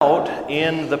out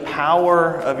in the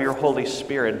power of your Holy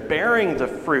Spirit, bearing the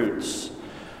fruits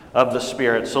of the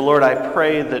Spirit. So Lord, I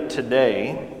pray that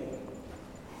today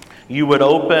you would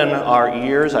open our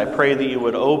ears. I pray that you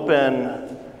would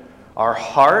open our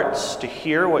hearts to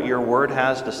hear what your word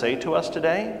has to say to us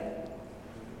today,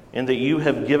 and that you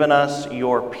have given us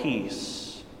your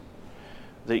peace,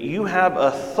 that you have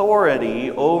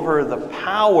authority over the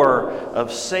power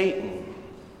of Satan.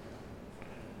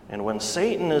 And when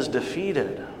Satan is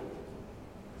defeated,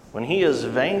 when he is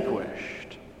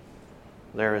vanquished,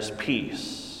 there is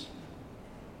peace.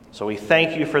 So we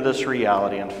thank you for this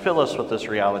reality, and fill us with this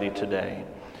reality today.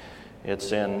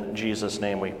 It's in Jesus'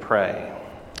 name we pray.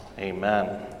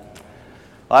 Amen.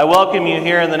 I welcome you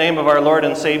here in the name of our Lord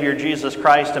and Savior Jesus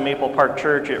Christ to Maple Park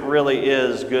Church. It really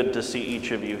is good to see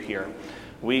each of you here.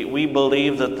 We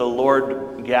believe that the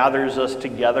Lord gathers us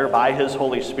together by His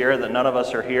Holy Spirit, that none of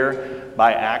us are here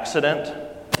by accident,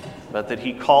 but that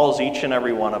He calls each and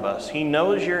every one of us. He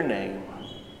knows your name,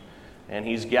 and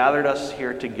He's gathered us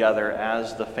here together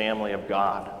as the family of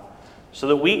God, so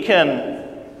that we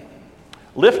can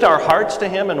lift our hearts to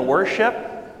Him in worship,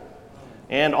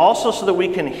 and also so that we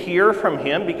can hear from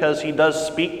Him, because He does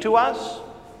speak to us.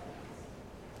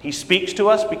 He speaks to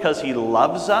us because He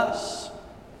loves us.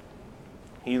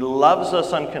 He loves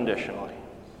us unconditionally.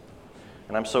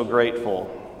 And I'm so grateful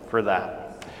for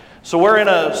that. So we're in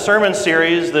a sermon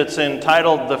series that's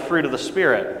entitled The Fruit of the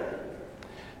Spirit.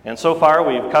 And so far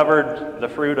we've covered the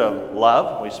fruit of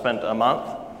love. We spent a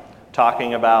month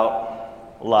talking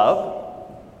about love.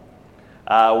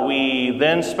 We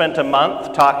then spent a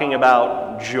month talking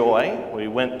about joy. We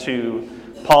went to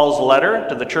Paul's letter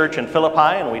to the church in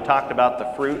Philippi, and we talked about the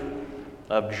fruit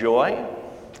of joy.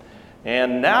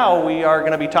 And now we are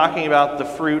going to be talking about the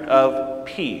fruit of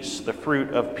peace, the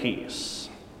fruit of peace.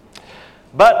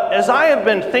 But as I have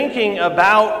been thinking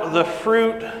about the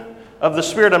fruit of the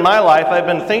Spirit in my life, I've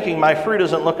been thinking my fruit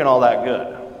isn't looking all that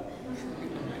good.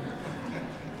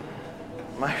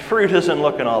 My fruit isn't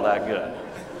looking all that good.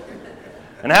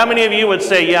 And how many of you would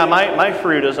say, yeah, my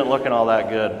fruit isn't looking all that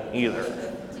good either?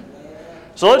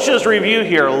 So let's just review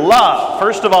here. Love.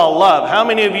 First of all, love. How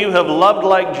many of you have loved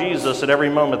like Jesus at every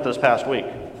moment this past week?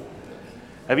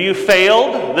 Have you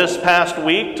failed this past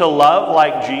week to love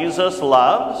like Jesus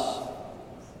loves?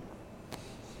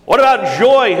 What about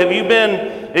joy? Have you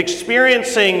been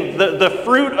experiencing the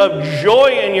fruit of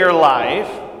joy in your life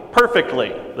perfectly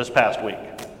this past week?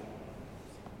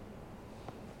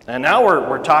 And now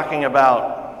we're talking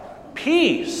about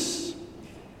peace.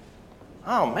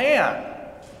 Oh man.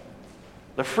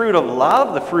 The fruit of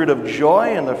love, the fruit of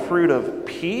joy, and the fruit of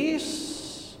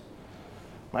peace.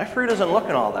 My fruit isn't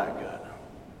looking all that good.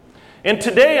 And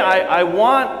today I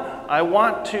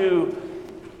want to,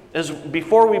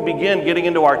 before we begin getting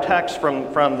into our text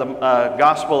from the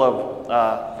gospel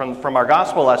of from our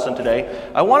gospel lesson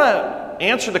today, I want to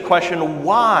answer the question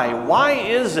why. Why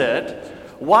is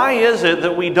it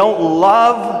that we don't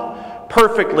love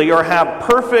perfectly or have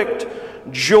perfect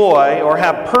joy or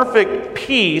have perfect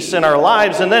peace in our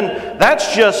lives? And then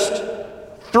that's just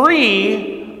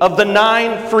 3 of the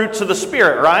 9 fruits of the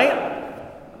Spirit, right?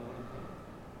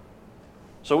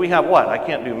 So we have what? I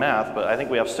can't do math, but I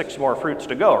think we have 6 more fruits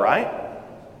to go, right?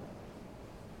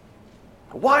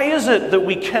 Why is it that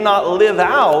we cannot live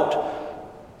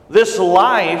out this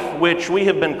life which we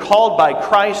have been called by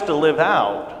Christ to live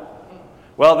out?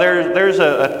 Well, there's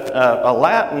a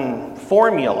Latin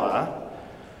formula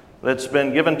that's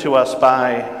been given to us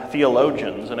by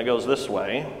theologians, and it goes this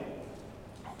way.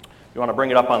 You want to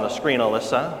bring it up on the screen,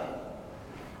 Alyssa?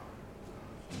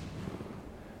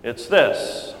 It's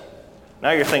this.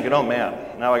 Now you're thinking, oh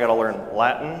man, now I got to learn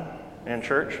Latin in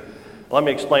church? Let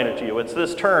me explain it to you. It's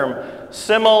this term,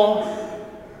 simul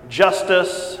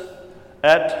justus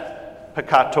et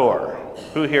peccator.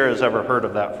 Who here has ever heard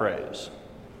of that phrase?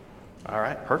 All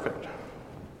right, perfect. So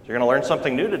you're going to learn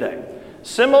something new today.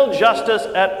 Simul justus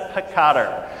et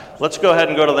peccator. Let's go ahead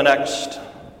and go to the next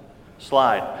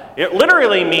slide. It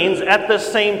literally means at the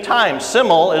same time.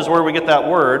 Simul is where we get that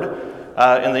word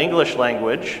in the English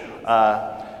language,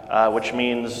 which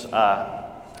means,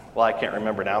 well, I can't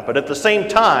remember now, but at the same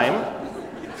time,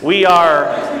 we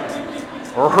are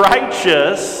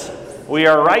righteous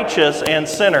and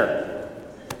sinner.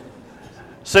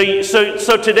 So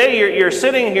today you're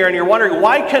sitting here and you're wondering,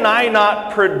 why can I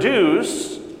not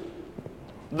produce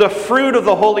the fruit of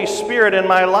the Holy Spirit in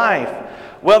my life?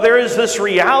 Well, there is this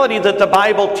reality that the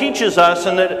Bible teaches us,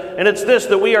 and it's this,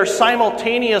 that we are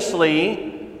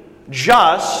simultaneously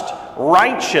just,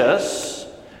 righteous,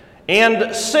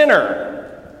 and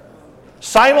sinner.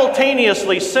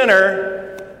 Simultaneously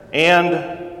sinner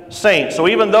and saints. So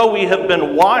even though we have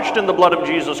been washed in the blood of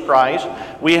Jesus Christ,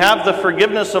 we have the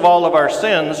forgiveness of all of our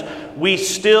sins, we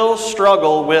still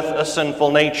struggle with a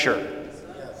sinful nature.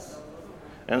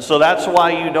 And so that's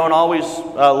why you don't always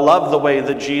love the way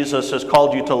that Jesus has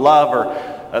called you to love,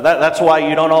 or that's why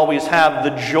you don't always have the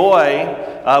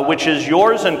joy which is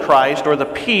yours in Christ, or the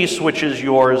peace which is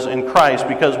yours in Christ,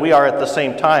 because we are at the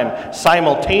same time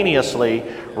simultaneously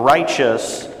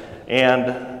righteous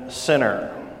and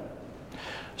sinner.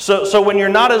 So when you're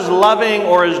not as loving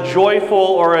or as joyful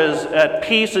or as at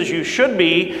peace as you should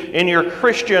be in your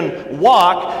Christian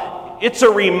walk, it's a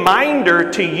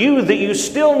reminder to you that you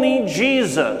still need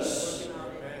Jesus.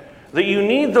 That you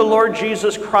need the Lord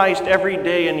Jesus Christ every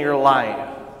day in your life.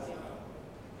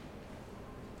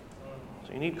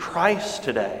 So you need Christ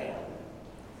today.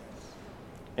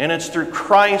 And it's through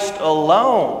Christ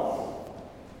alone,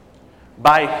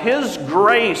 by His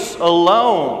grace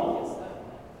alone,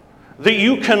 that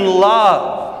you can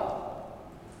love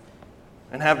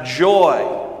and have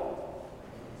joy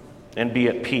and be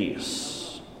at peace.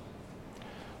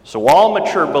 So all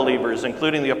mature believers,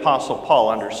 including the Apostle Paul,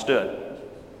 understood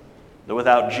that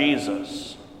without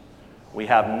Jesus, we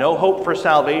have no hope for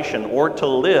salvation or to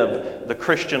live the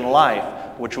Christian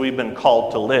life which we've been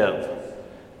called to live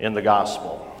in the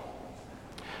gospel.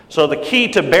 So the key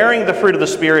to bearing the fruit of the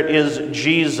Spirit is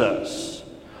Jesus.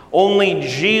 Only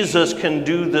Jesus can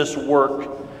do this work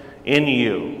in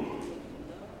you.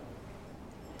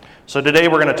 So today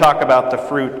we're going to talk about the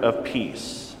fruit of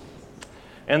peace.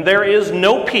 And there is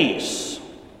no peace.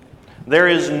 There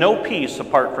is no peace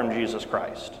apart from Jesus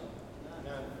Christ.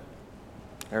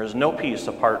 There is no peace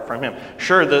apart from Him.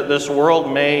 Sure, this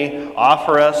world may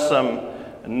offer us some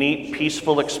neat,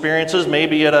 peaceful experiences.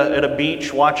 Maybe at a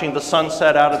beach, watching the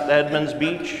sunset out at Edmonds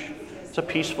Beach. It's a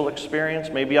peaceful experience.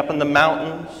 Maybe up in the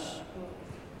mountains.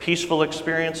 Peaceful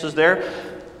experiences there.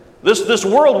 This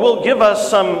world will give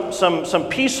us some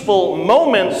peaceful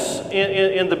moments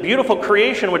in the beautiful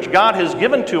creation which God has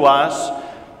given to us.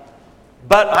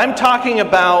 But I'm talking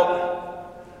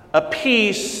about a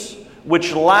peace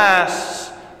which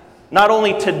lasts not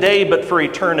only today but for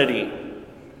eternity.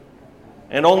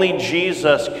 And only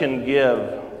Jesus can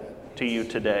give to you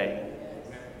today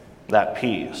that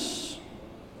peace.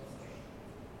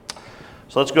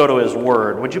 So let's go to His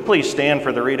Word. Would you please stand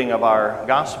for the reading of our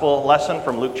gospel lesson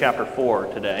from Luke chapter 4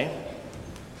 today?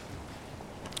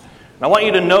 And I want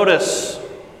you to notice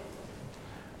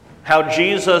how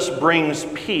Jesus brings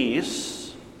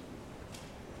peace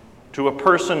to a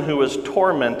person who is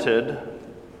tormented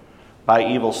by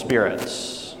evil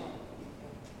spirits.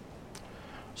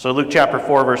 So Luke chapter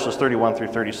 4, verses 31 through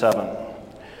 37.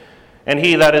 And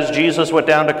he, that is Jesus, went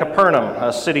down to Capernaum,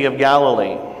 a city of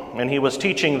Galilee, and he was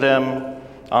teaching them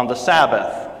on the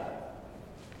Sabbath.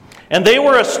 And they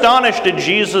were astonished at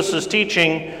Jesus'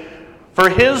 teaching, for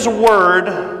his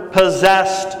word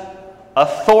possessed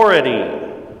authority.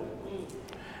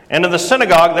 And in the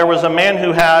synagogue there was a man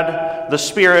who had the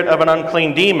spirit of an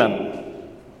unclean demon.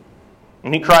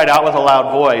 And he cried out with a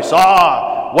loud voice,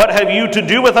 "Ah, what have you to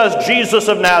do with us, Jesus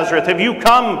of Nazareth? Have you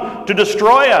come to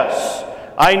destroy us?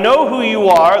 I know who you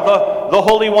are, the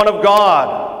Holy One of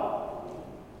God."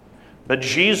 But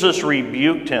Jesus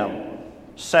rebuked him,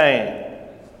 saying,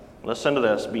 listen to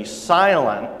this, "Be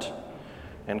silent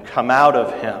and come out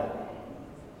of him."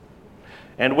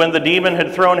 And when the demon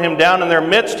had thrown him down in their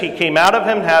midst, he came out of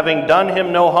him, having done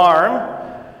him no harm.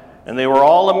 And they were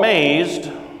all amazed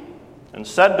and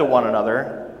said to one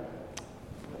another,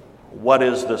 "What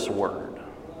is this word?"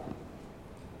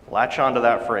 Latch on to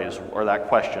that phrase or that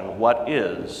question. What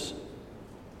is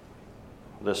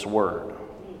this word?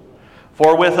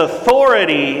 For with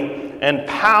authority and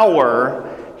power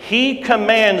he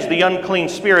commands the unclean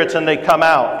spirits, and they come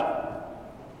out.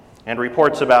 And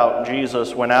reports about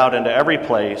Jesus went out into every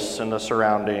place in the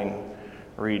surrounding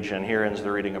region. Here ends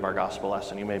the reading of our gospel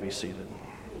lesson. You may be seated.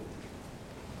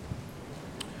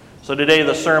 So today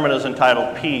the sermon is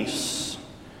entitled Peace.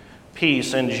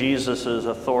 Peace in Jesus'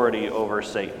 authority over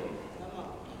Satan.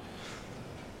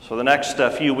 So the next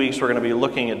few weeks we're going to be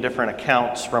looking at different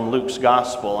accounts from Luke's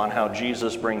gospel on how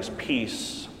Jesus brings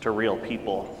peace to real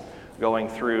people going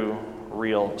through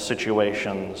real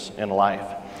situations in life.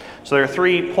 So there are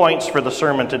 3 points for the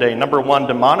sermon today. Number 1,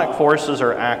 demonic forces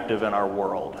are active in our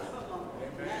world.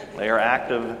 They are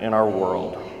active in our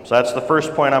world. So that's the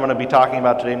first point I'm going to be talking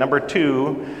about today. Number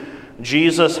 2,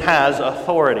 Jesus has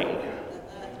authority.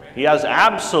 He has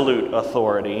absolute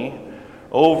authority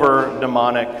over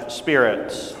demonic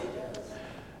spirits.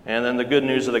 And then the good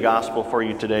news of the gospel for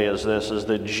you today is this, is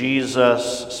that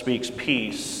Jesus speaks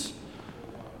peace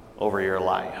over your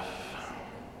life.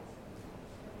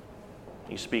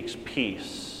 He speaks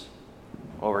peace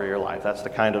over your life. That's the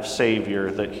kind of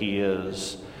Savior that He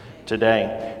is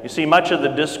today. You see, much of the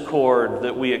discord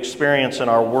that we experience in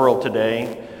our world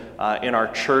today, in our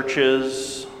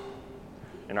churches,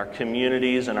 in our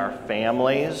communities, in our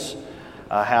families,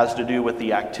 has to do with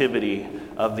the activity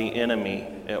of the enemy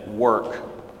at work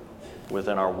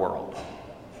within our world.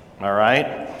 All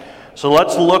right? So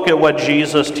let's look at what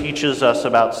Jesus teaches us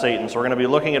about Satan. So we're going to be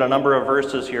looking at a number of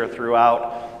verses here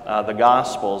throughout the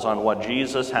Gospels on what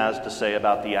Jesus has to say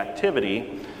about the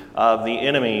activity of the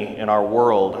enemy in our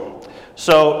world.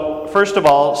 So, first of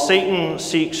all, Satan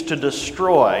seeks to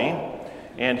destroy,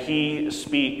 and he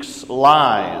speaks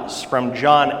lies. From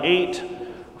John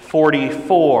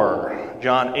 8:44.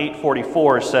 John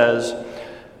 8:44 says,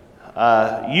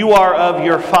 you are of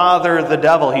your father the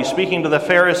devil. He's speaking to the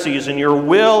Pharisees, and your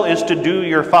will is to do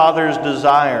your father's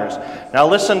desires. Now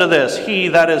listen to this. He,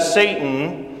 that is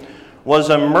Satan,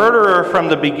 was a murderer from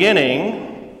the beginning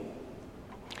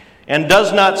and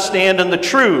does not stand in the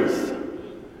truth,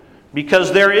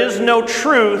 because there is no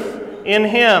truth in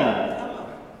him.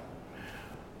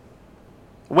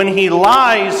 When he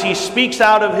lies, he speaks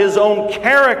out of his own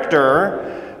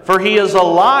character, for he is a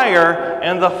liar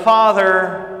and the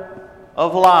father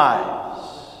of lies.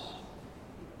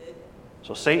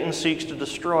 So Satan seeks to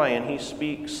destroy, and he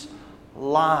speaks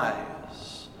lies.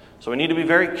 So we need to be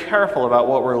very careful about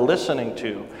what we're listening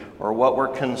to or what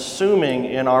we're consuming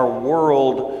in our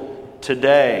world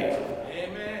today.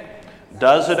 Amen.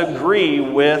 Does it agree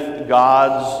with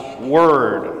God's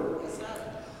word?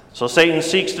 So Satan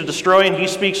seeks to destroy, and he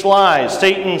speaks lies.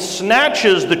 Satan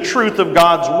snatches the truth of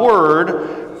God's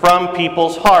word from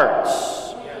people's hearts.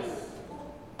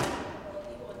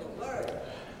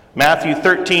 Matthew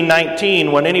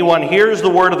 13:19, when anyone hears the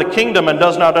word of the kingdom and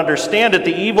does not understand it,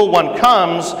 the evil one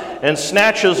comes and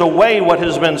snatches away what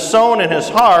has been sown in his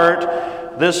heart.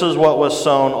 This is what was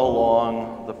sown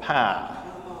along the path.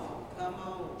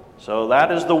 So that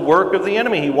is the work of the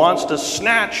enemy. He wants to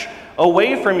snatch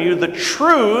away from you the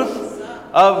truth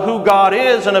of who God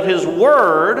is and of His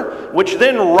word, which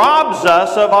then robs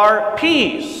us of our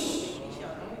peace.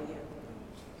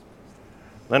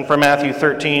 Then from Matthew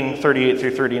 13:38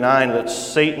 through 39, that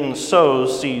Satan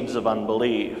sows seeds of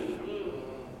unbelief.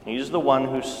 He's the one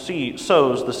who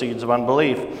sows the seeds of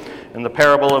unbelief. In the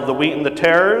parable of the wheat and the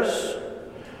tares,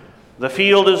 the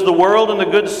field is the world, and the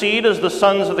good seed is the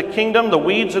sons of the kingdom. The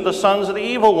weeds are the sons of the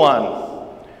evil one.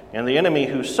 And the enemy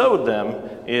who sowed them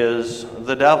is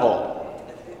the devil.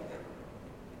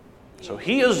 So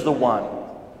he is the one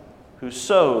who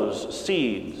sows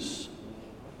seeds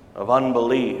of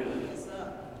unbelief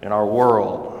in our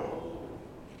world.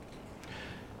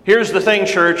 Here's the thing,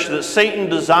 church, that Satan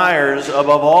desires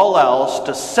above all else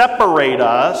to separate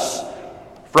us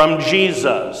from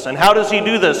Jesus. And how does he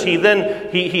do this?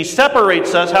 He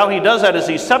separates us. How he does that is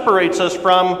he separates us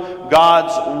from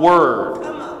God's word.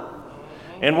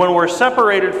 And when we're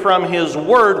separated from His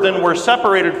word, then we're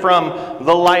separated from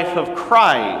the life of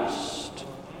Christ.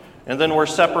 And then we're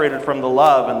separated from the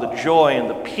love and the joy and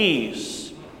the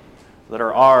peace that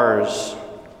are ours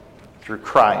through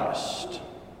Christ.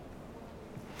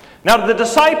 Now, the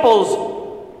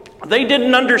disciples, they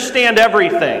didn't understand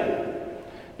everything.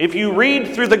 If you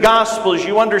read through the Gospels,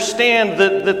 you understand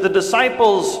that the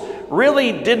disciples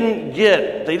really didn't get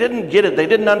it. They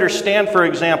didn't understand, for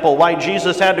example, why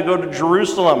Jesus had to go to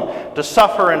Jerusalem to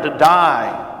suffer and to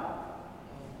die.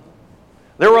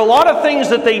 There were a lot of things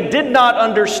that they did not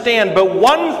understand, but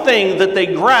one thing that they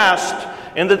grasped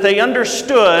and that they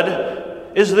understood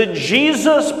is that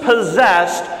Jesus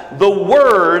possessed the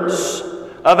words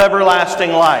of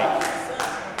everlasting life.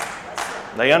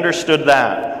 They understood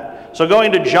that. So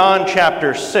going to John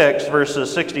chapter 6,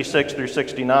 verses 66 through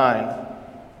 69.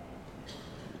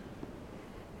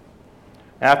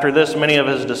 After this, many of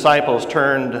his disciples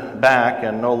turned back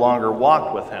and no longer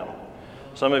walked with him.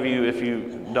 Some of you, if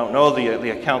you don't know the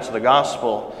accounts of the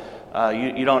gospel,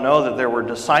 you don't know that there were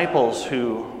disciples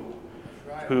who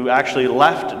actually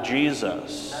left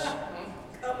Jesus.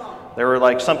 There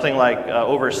were something like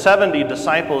over 70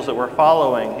 disciples that were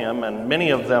following him, and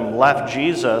many of them left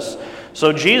Jesus.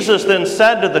 So Jesus then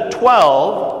said to the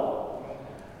 12,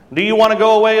 "Do you want to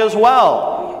go away as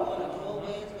well?"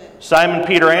 Simon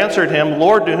Peter answered him,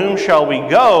 "Lord, to whom shall we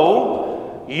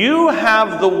go? You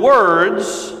have the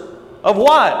words of"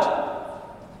 what?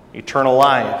 Eternal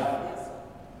life.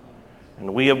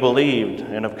 And we have believed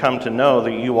and have come to know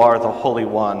that you are the Holy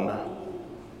One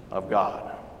of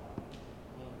God.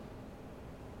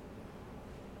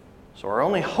 So our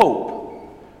only hope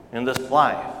in this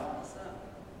life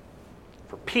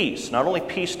for peace, not only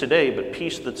peace today, but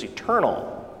peace that's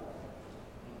eternal,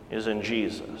 is in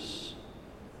Jesus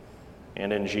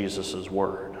and in Jesus'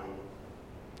 word.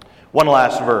 One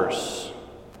last verse,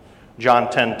 John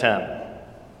 10:10.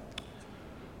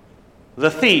 The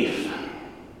thief,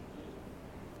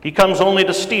 he comes only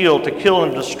to steal, to kill,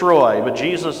 and destroy. But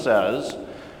Jesus says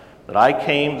that I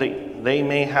came that they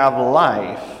may have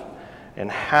life and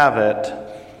have it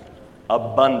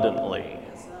abundantly.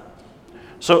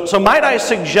 So might I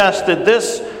suggest that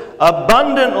this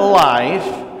abundant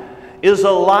life is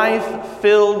a life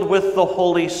filled with the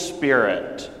Holy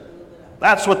Spirit.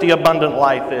 That's what the abundant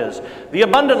life is. The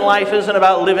abundant life isn't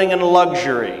about living in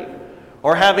luxury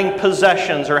or having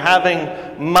possessions or having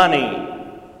money.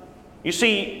 You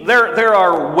see, there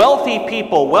are wealthy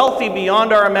people, wealthy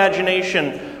beyond our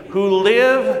imagination, who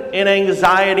live in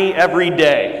anxiety every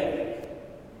day.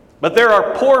 But there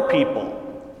are poor people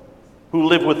who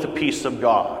live with the peace of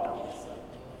God.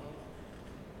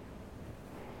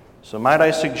 So might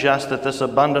I suggest that this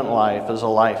abundant life is a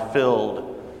life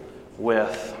filled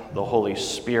with the Holy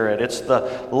Spirit. It's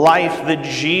the life that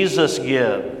Jesus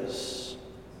gives.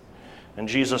 And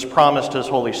Jesus promised his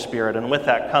Holy Spirit, and with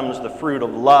that comes the fruit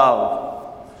of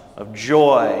love, of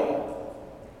joy,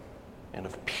 and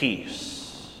of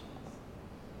peace.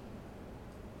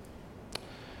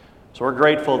 So we're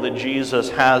grateful that Jesus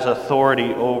has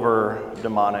authority over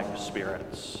demonic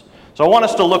spirits. So I want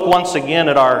us to look once again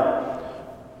at our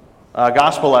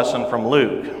gospel lesson from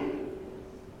Luke.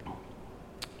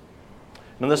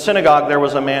 In the synagogue there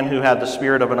was a man who had the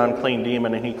spirit of an unclean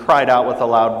demon, and he cried out with a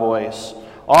loud voice,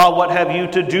 "Ah, what have you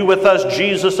to do with us,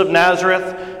 Jesus of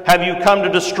Nazareth? Have you come to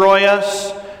destroy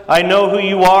us? I know who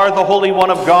you are, the Holy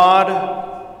One of God."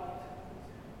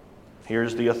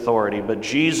 Here's the authority. But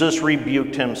Jesus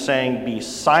rebuked him, saying, "Be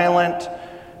silent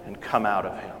and come out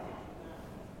of him."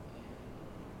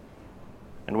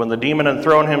 And when the demon had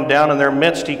thrown him down in their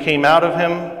midst, he came out of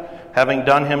him, having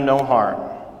done him no harm.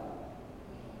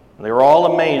 And they were all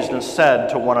amazed and said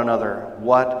to one another,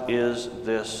 "What is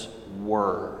this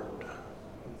word?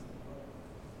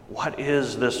 What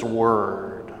is this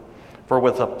word? For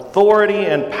with authority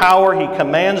and power he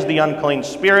commands the unclean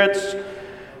spirits,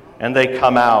 and they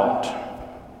come out."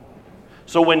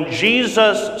 So when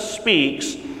Jesus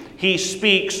speaks, he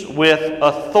speaks with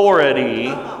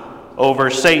authority over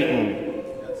Satan.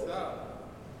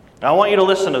 Now I want you to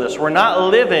listen to this. We're not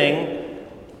living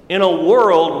in a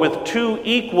world with two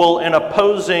equal and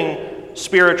opposing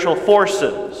spiritual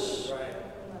forces.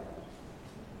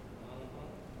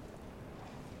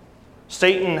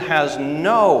 Satan has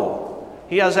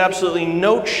absolutely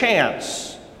no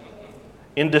chance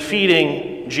in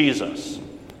defeating Jesus.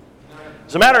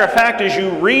 As a matter of fact, as you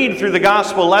read through the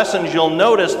gospel lessons, you'll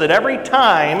notice that every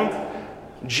time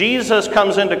Jesus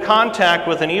comes into contact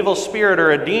with an evil spirit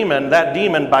or a demon, that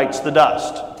demon bites the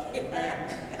dust.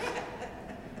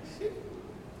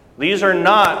 These are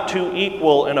not two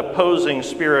equal and opposing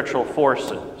spiritual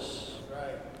forces.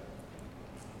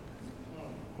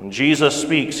 When Jesus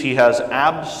speaks, he has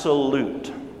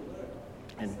absolute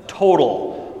and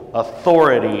total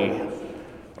authority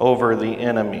over the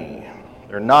enemy.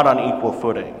 They're not on equal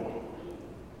footing.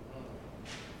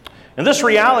 And this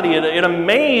reality, it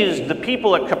amazed the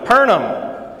people at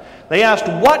Capernaum. They asked,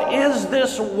 "What is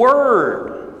this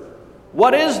word?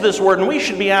 What is this word?" And we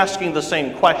should be asking the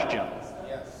same question.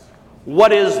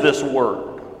 What is this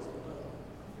word?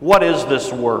 What is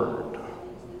this word?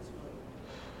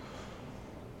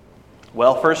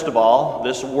 Well, first of all,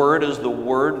 this word is the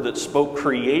word that spoke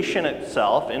creation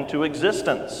itself into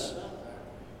existence.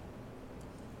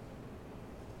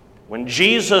 When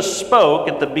Jesus spoke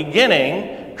at the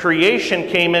beginning, creation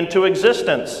came into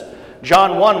existence.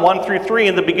 John 1:1-3,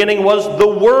 "In the beginning was the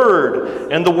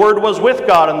Word, and the Word was with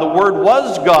God, and the Word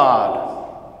was God.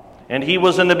 And he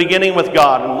was in the beginning with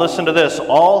God." And listen to this,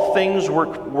 "All things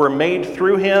were made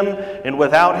through him, and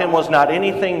without him was not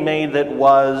anything made that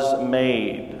was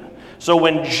made." So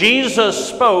when Jesus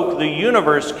spoke, the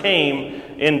universe came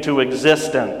into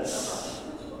existence.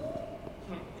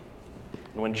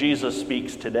 And when Jesus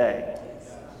speaks today,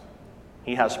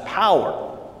 he has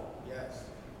power.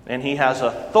 And he has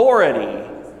authority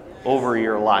over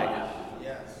your life.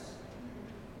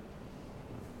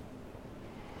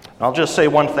 I'll just say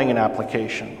one thing in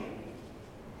application.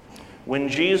 When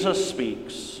Jesus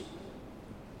speaks,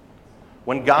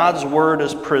 when God's word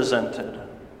is presented,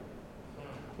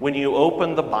 when you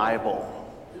open the Bible,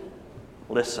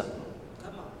 listen.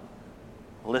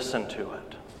 Listen to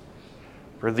it.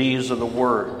 For these are the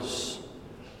words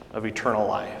of eternal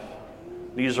life.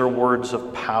 These are words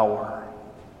of power.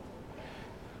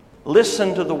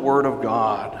 Listen to the Word of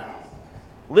God.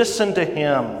 Listen to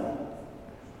Him.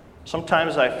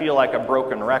 Sometimes I feel like a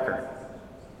broken record.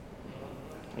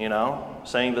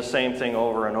 saying the same thing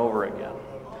over and over again.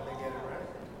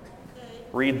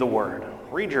 Read the Word.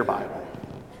 Read your Bible.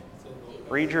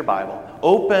 Read your Bible.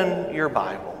 Open your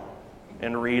Bible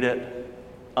and read it.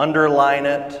 Underline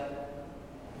it.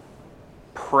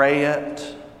 Pray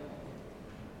it.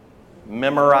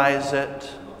 Memorize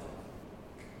it.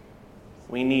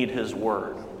 We need His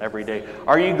Word every day.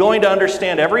 Are you going to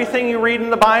understand everything you read in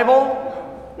the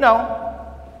Bible? No.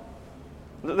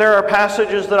 There are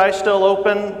passages that I still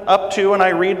open up to and I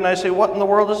read and I say, what in the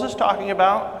world is this talking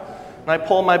about? And I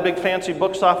pull my big fancy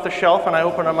books off the shelf and I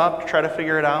open them up to try to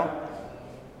figure it out.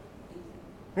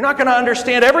 You're not going to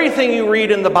understand everything you read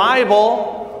in the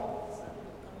Bible,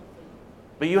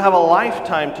 but you have a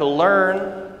lifetime to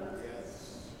learn.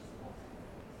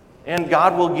 And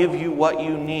God will give you what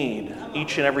you need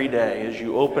each and every day as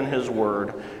you open His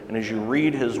Word and as you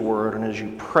read His Word and as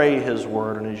you pray His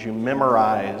Word and as you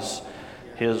memorize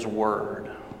His Word.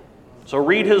 So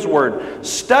read His Word.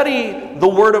 Study the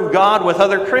Word of God with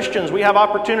other Christians. We have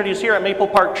opportunities here at Maple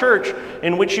Park Church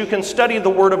in which you can study the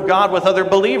Word of God with other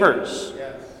believers.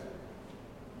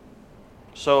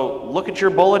 So look at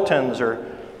your bulletins or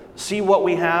see what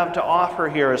we have to offer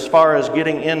here as far as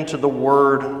getting into the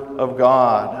Word of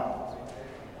God.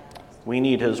 We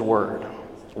need His Word.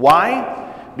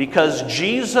 Why? Because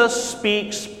Jesus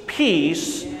speaks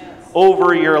peace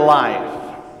over your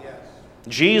life.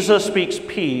 Jesus speaks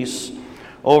peace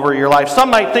over your life.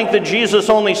 Some might think that Jesus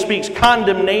only speaks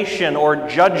condemnation or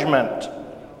judgment.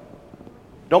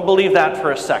 Don't believe that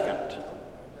for a second.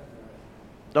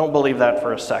 Don't believe that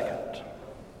for a second.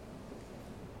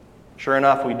 Sure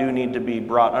enough, we do need to be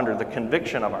brought under the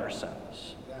conviction of our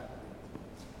sins.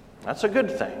 That's a good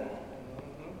thing.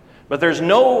 But there's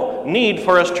no need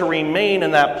for us to remain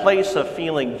in that place of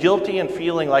feeling guilty and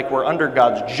feeling like we're under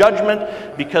God's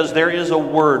judgment, because there is a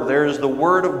word. There is the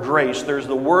word of grace. There's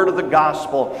the word of the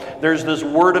gospel. There's this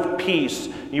word of peace.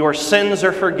 Your sins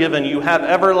are forgiven. You have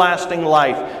everlasting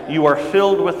life. You are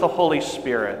filled with the Holy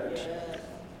Spirit.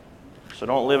 So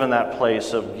don't live in that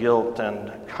place of guilt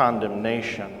and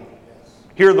condemnation.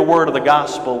 Hear the word of the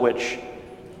gospel, which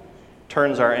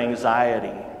turns our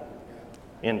anxiety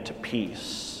into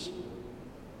peace.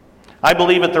 I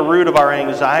believe at the root of our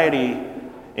anxiety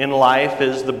in life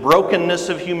is the brokenness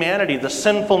of humanity, the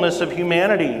sinfulness of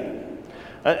humanity.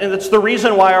 And it's the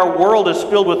reason why our world is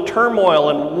filled with turmoil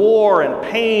and war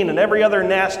and pain and every other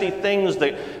nasty thing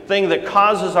that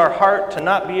causes our heart to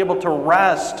not be able to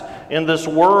rest in this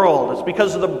world. It's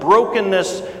because of the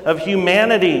brokenness of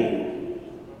humanity.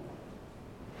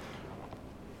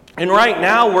 And right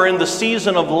now we're in the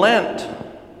season of Lent.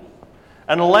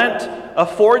 And Lent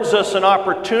affords us an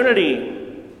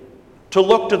opportunity to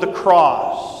look to the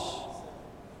cross.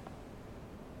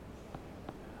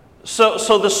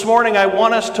 So this morning I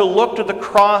want us to look to the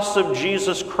cross of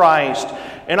Jesus Christ.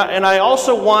 And I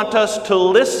also want us to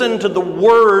listen to the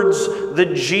words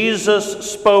that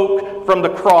Jesus spoke from the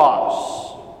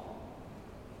cross.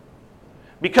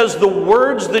 Because the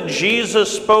words that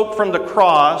Jesus spoke from the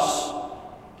cross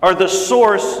are the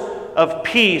source of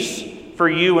peace for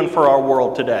you and for our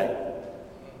world today.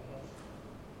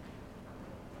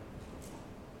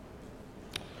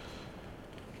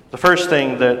 The first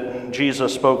thing that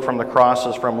Jesus spoke from the cross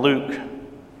is from Luke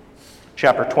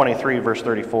chapter 23, verse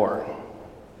 34.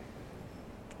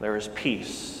 There is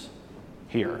peace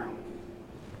here.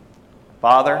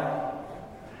 Father,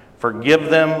 forgive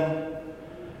them,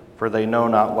 for they know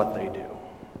not what they do.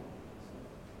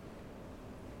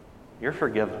 You're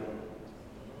forgiven.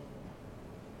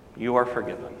 You are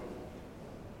forgiven.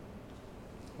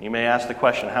 You may ask the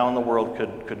question, how in the world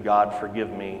could God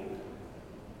forgive me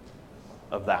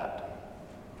of that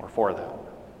or for that?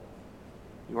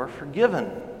 You are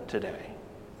forgiven today,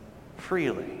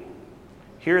 freely.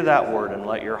 Hear that word and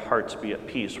let your hearts be at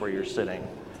peace where you're sitting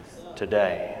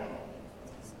today.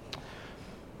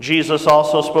 Jesus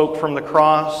also spoke from the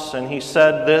cross, and He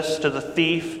said this to the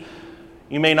thief.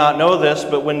 You may not know this,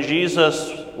 but when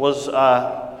Jesus was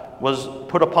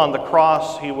put upon the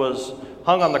cross, He was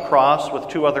hung on the cross with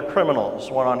two other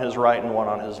criminals, one on His right and one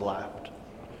on His left.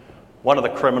 One of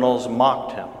the criminals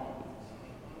mocked Him.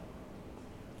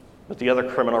 But the other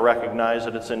criminal recognized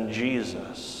that it's in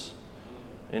Jesus.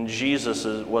 And Jesus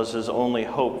was his only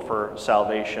hope for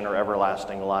salvation or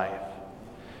everlasting life.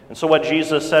 And so what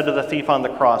Jesus said to the thief on the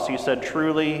cross, He said,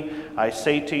 "Truly, I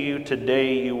say to you,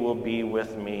 today you will be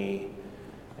with me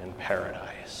in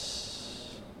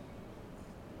paradise."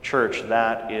 Church,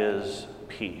 that is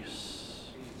peace.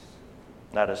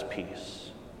 That is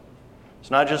peace.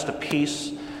 It's not just a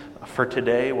peace for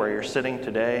today, where you're sitting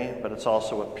today, but it's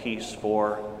also a peace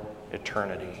for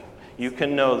eternity. You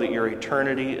can know that your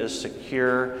eternity is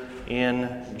secure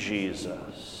in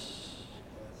Jesus.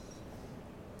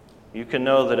 You can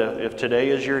know that if today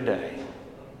is your day,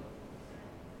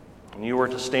 and you were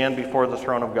to stand before the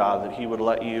throne of God, that He would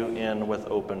let you in with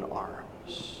open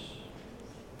arms.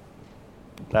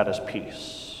 That is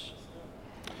peace.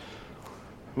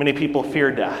 Many people fear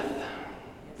death.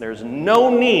 There's no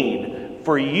need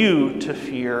for you to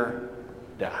fear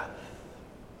death.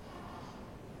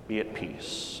 Be at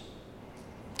peace.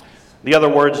 The other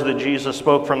words that Jesus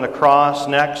spoke from the cross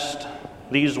next,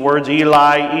 these words,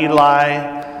 Eli,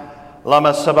 Eli,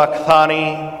 lama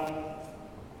sabachthani.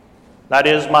 That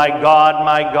is, my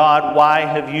God, why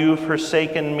have you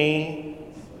forsaken me?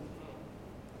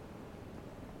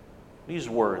 These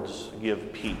words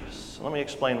give peace. Let me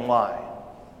explain why.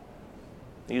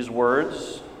 These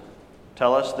words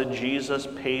tell us that Jesus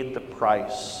paid the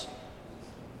price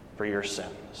for your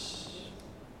sins.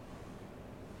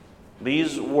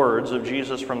 These words of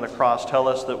Jesus from the cross tell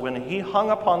us that when He hung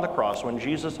upon the cross, when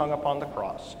Jesus hung upon the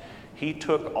cross, He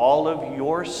took all of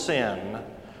your sin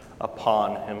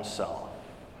upon Himself.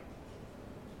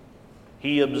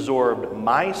 He absorbed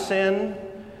my sin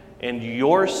and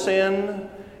your sin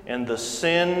and the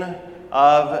sin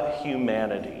of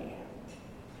humanity.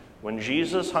 When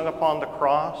Jesus hung upon the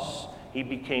cross, He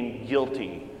became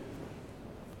guilty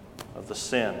of the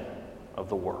sin of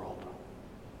the world.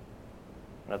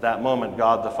 And at that moment,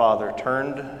 God the Father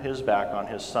turned His back on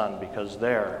His Son, because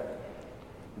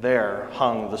there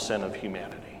hung the sin of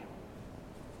humanity.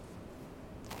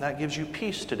 That gives you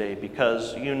peace today,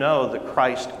 because you know that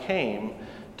Christ came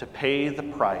to pay the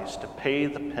price, to pay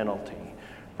the penalty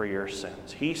for your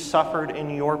sins. He suffered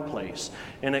in your place.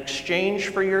 In exchange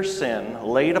for your sin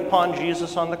laid upon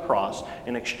Jesus on the cross,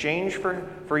 in exchange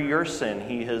for your sin,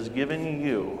 He has given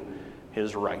you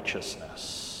His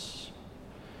righteousness.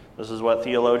 This is what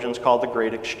theologians call the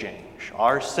great exchange.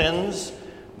 Our sins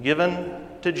given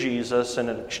to Jesus, and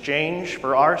in exchange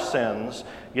for our sins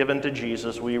given to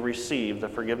Jesus, we receive the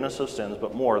forgiveness of sins,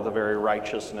 but more, the very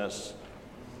righteousness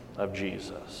of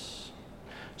Jesus.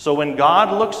 So when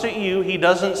God looks at you, He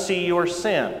doesn't see your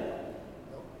sin.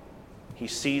 He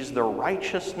sees the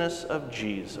righteousness of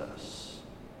Jesus,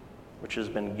 which has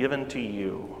been given to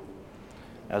you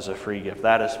as a free gift.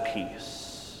 That is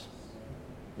peace.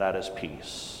 That is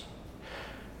peace.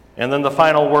 And then the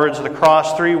final words of the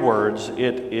cross, 3 words,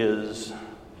 it is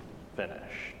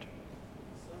finished.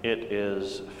 It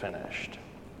is finished.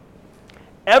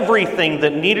 Everything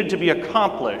that needed to be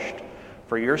accomplished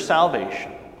for your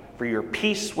salvation, for your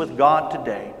peace with God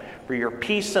today, for your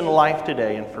peace in life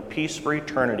today, and for peace for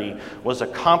eternity was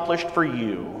accomplished for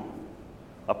you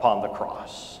upon the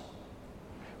cross.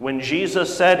 When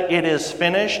Jesus said, "It is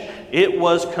finished," it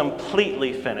was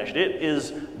completely finished. It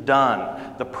is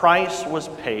done. The price was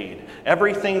paid.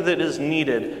 Everything that is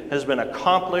needed has been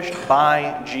accomplished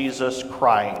by Jesus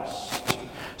Christ.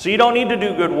 So you don't need to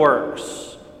do good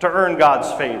works to earn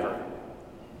God's favor.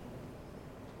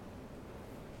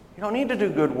 You don't need to do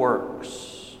good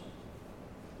works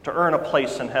to earn a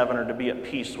place in heaven or to be at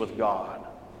peace with God.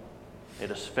 It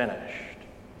is finished.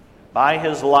 By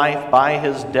His life, by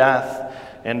His death,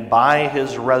 and by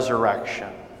His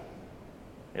resurrection,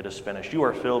 it is finished. You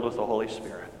are filled with the Holy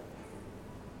Spirit.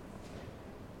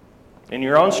 In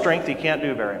your own strength, you can't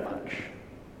do very much.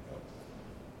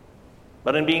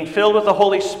 But in being filled with the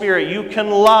Holy Spirit, you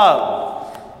can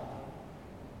love.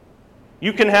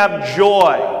 You can have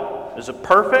joy. Is it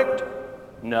perfect?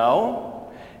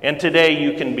 No. And today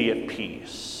you can be at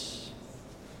peace.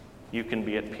 You can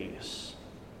be at peace.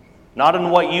 Not in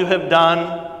what you have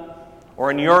done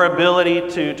or in your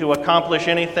ability to accomplish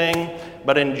anything,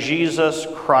 but in Jesus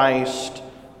Christ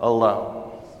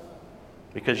alone.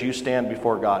 Because you stand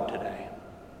before God today.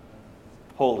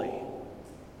 Holy,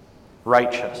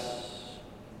 righteous,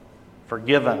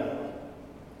 forgiven,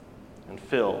 and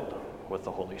filled with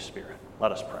the Holy Spirit.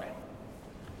 Let us pray.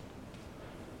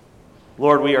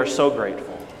 Lord, we are so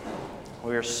grateful.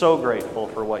 We are so grateful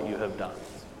for what you have done.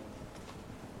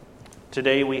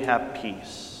 Today we have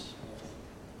peace,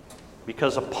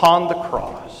 because upon the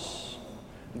cross,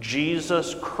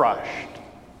 Jesus crushed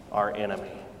our enemy.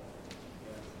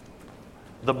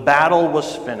 The battle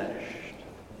was finished.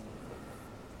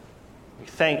 We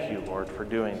thank you, Lord, for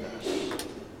doing this.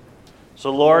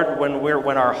 So, Lord,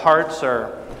 when our hearts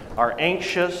are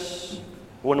anxious,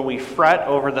 when we fret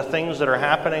over the things that are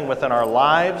happening within our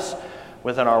lives,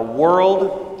 within our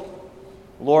world,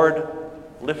 Lord,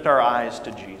 lift our eyes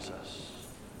to Jesus.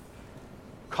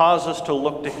 Cause us to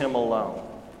look to Him alone,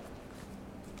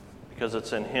 because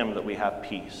it's in Him that we have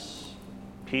peace.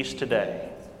 Peace today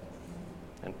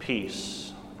and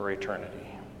peace for eternity.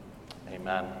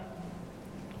 Amen.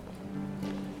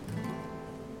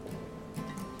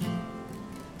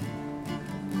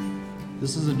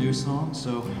 This is a new song,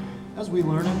 so as we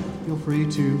learn it, feel free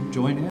to join in.